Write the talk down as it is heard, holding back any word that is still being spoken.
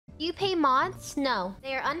Do you pay mods? No.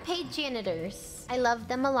 They are unpaid janitors. I love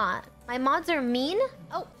them a lot. My mods are mean?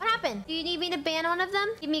 Oh, what happened? Do you need me to ban one of them?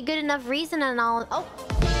 Give me a good enough reason and I'll... Oh.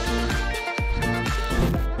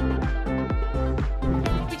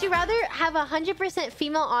 Would you rather have a 100%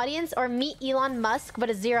 female audience or meet Elon Musk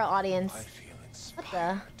but a 0 audience? What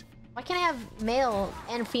the? Why can't I have male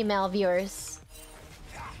and female viewers?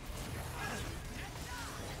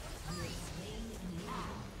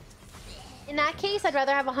 In that case, I'd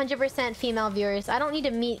rather have 100% female viewers. I don't need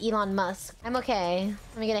to meet Elon Musk. I'm okay.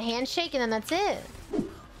 Let me get a handshake and then that's it.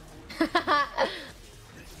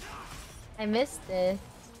 I missed it.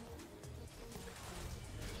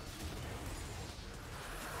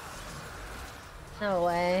 No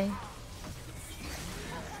way.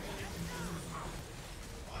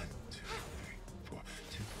 1, 2, 3, 4.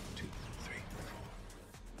 2, 2, 3,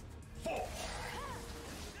 4. 4.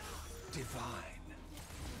 Divine.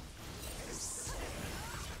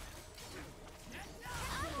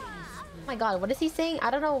 Oh my god, what is he saying? I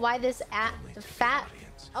don't know why this fat...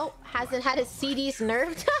 Oh, hasn't had his CDs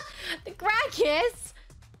nerfed? The Gracchus!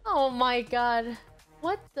 Oh my god.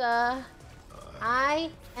 What the...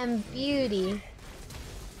 I am beauty.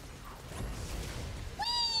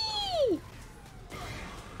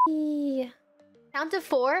 Whee! Count to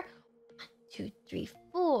 4. 1, 2, 3,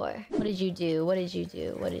 4. What did you do? What did you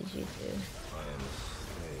do? What did you do?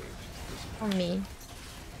 For me.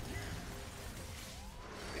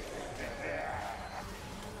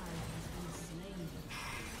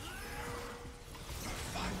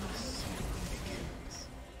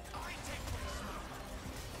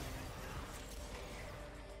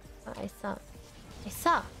 I suck. I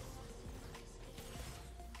suck.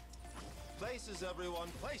 Places, everyone,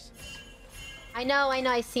 places. I know,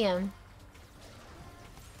 I see him.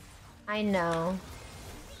 I know.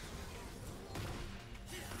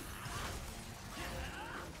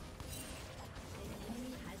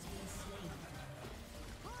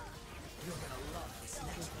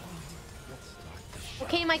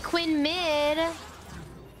 Okay, my Quinn mid.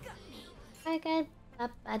 I got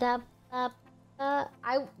up.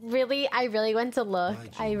 I really went to look.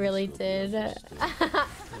 I really did. Chat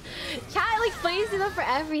like plays it up for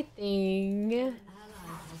everything.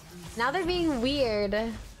 Now they're being weird.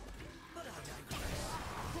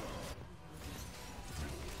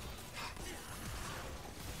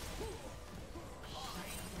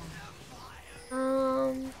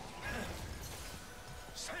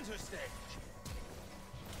 Center stage.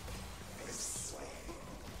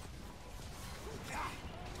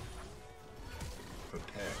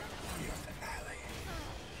 Prepare for your finale.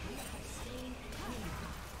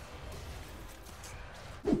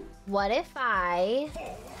 What if I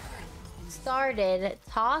started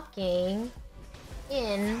talking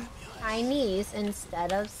in Chinese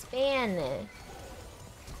instead of Spanish?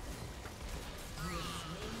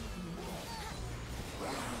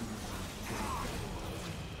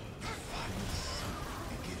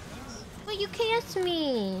 But you kissed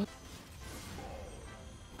me.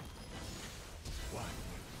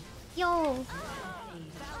 Yo.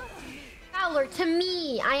 Fowler to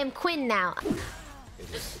me. I am Quinn now.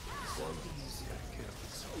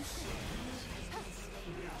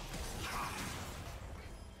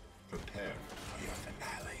 Prepare for your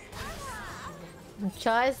finale.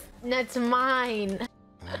 Just that's mine.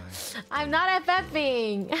 I'm not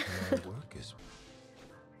FFing.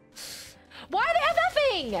 Why are they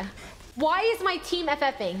FFing? Why is my team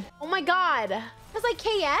FFing? Oh my god. Because I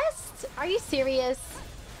KS'd? Are you serious?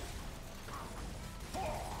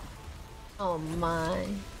 Oh my.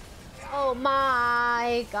 Oh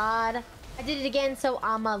my god. I did it again, so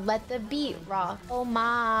I'ma let the beat rock. Oh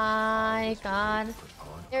my god.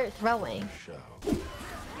 They're throwing.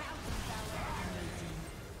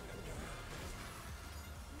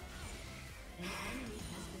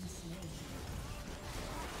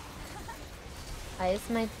 Why is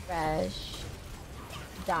my Thresh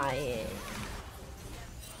dying?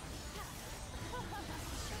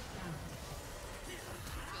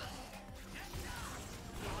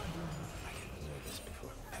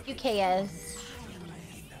 UKS.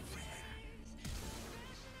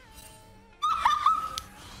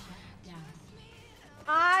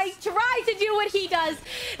 I try to do what he does.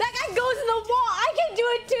 That guy goes in the wall. I can do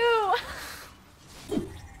it too.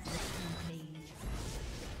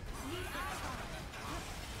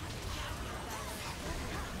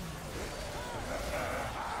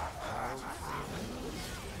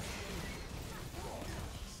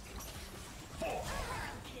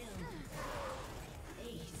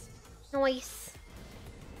 Noise.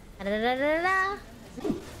 Da -da -da -da -da.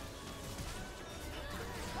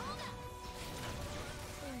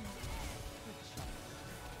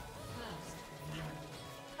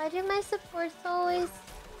 do my supports always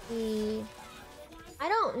see? I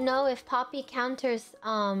don't know if Poppy counters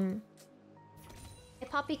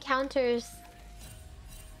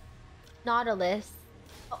Nautilus.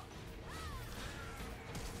 Oh.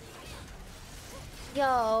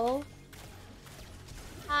 Yo.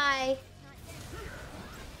 Hi.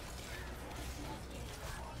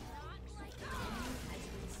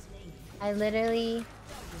 I literally...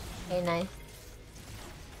 Okay, nice.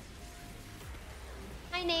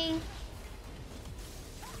 Hi, Ning.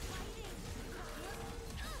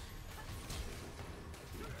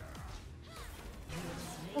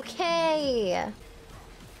 Okay.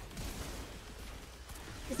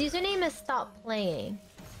 His username is stop playing.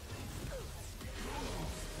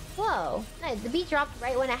 Whoa, nice. The beat dropped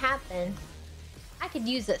right when it happened. I could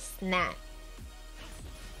use a snack.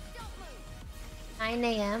 9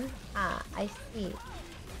 a.m. Ah, I see.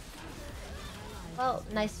 Well,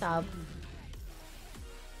 nice job.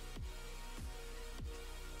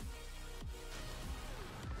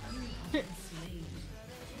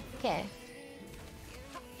 Okay.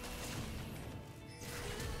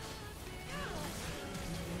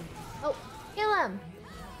 Oh, kill him!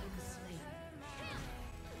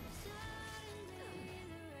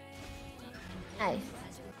 Nice.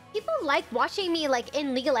 People like watching me like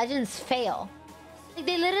in League of Legends fail. Like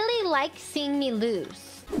they literally like seeing me lose.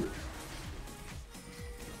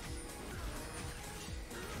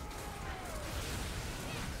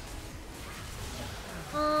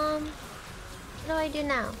 What do I do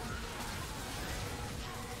now?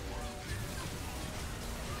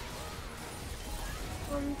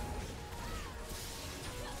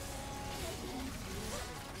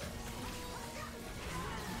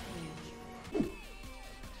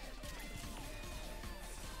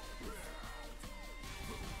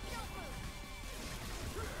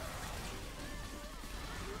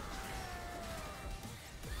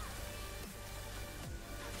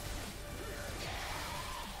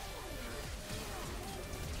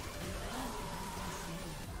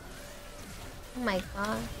 Oh my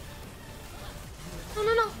god. No,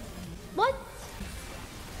 no, no. What?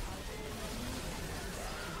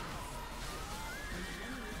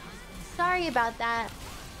 Sorry about that.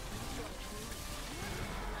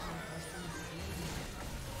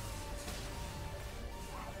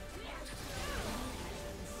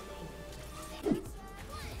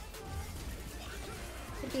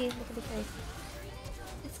 Look at the place.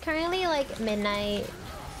 It's currently like midnight.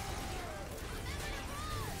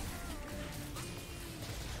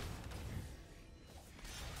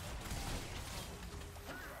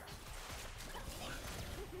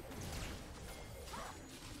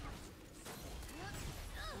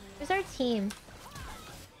 Where's our team?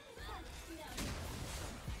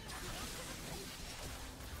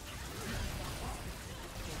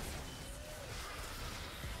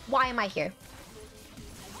 Why am I here?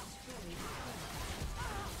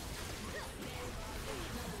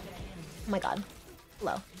 Oh my god.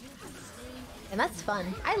 Hello. And that's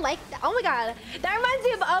fun. I like that. Oh my god. That reminds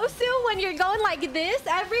me of Osu when you're going like this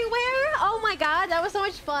everywhere. Oh my god. That was so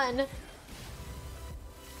much fun.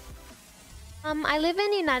 I live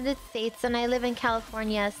in the United States and I live in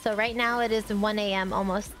California. So right now it is 1 a.m.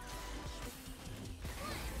 almost.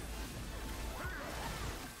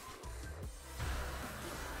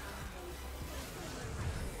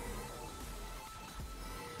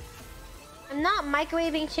 I'm not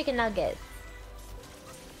microwaving chicken nuggets.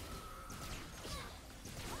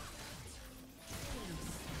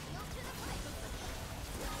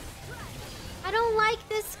 I don't like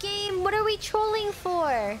this game. What are we trolling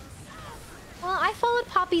for? Well, I followed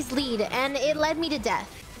Poppy's lead and it led me to death.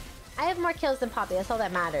 I have more kills than Poppy. That's all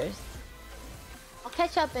that matters. I'll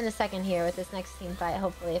catch up in a second here with this next team fight,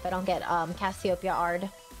 hopefully, if I don't get Cassiopeia Ard.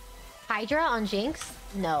 Hydra on Jinx?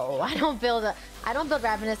 No, I don't build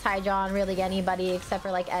Ravenous Hydra on really anybody except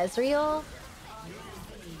for like Ezreal.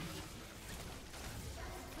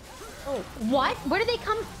 Oh, what? Where did they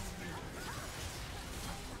come?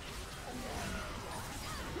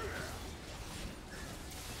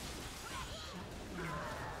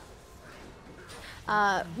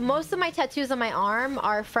 Most of my tattoos on my arm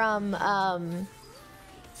are from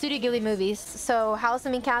Studio Ghibli movies. So Howl's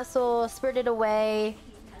Castle, Spirited Away,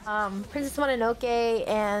 Princess Mononoke,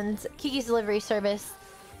 and Kiki's Delivery Service.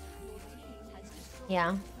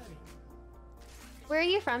 Yeah. Where are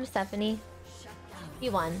you from, Stephanie?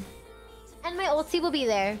 You won. And my ulti will be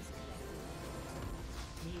there.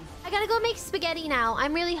 I gotta go make spaghetti now.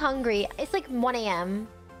 I'm really hungry. It's like 1 a.m.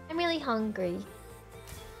 I'm really hungry.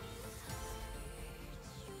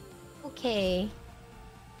 Okay.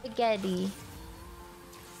 Spaghetti.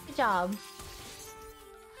 Good job.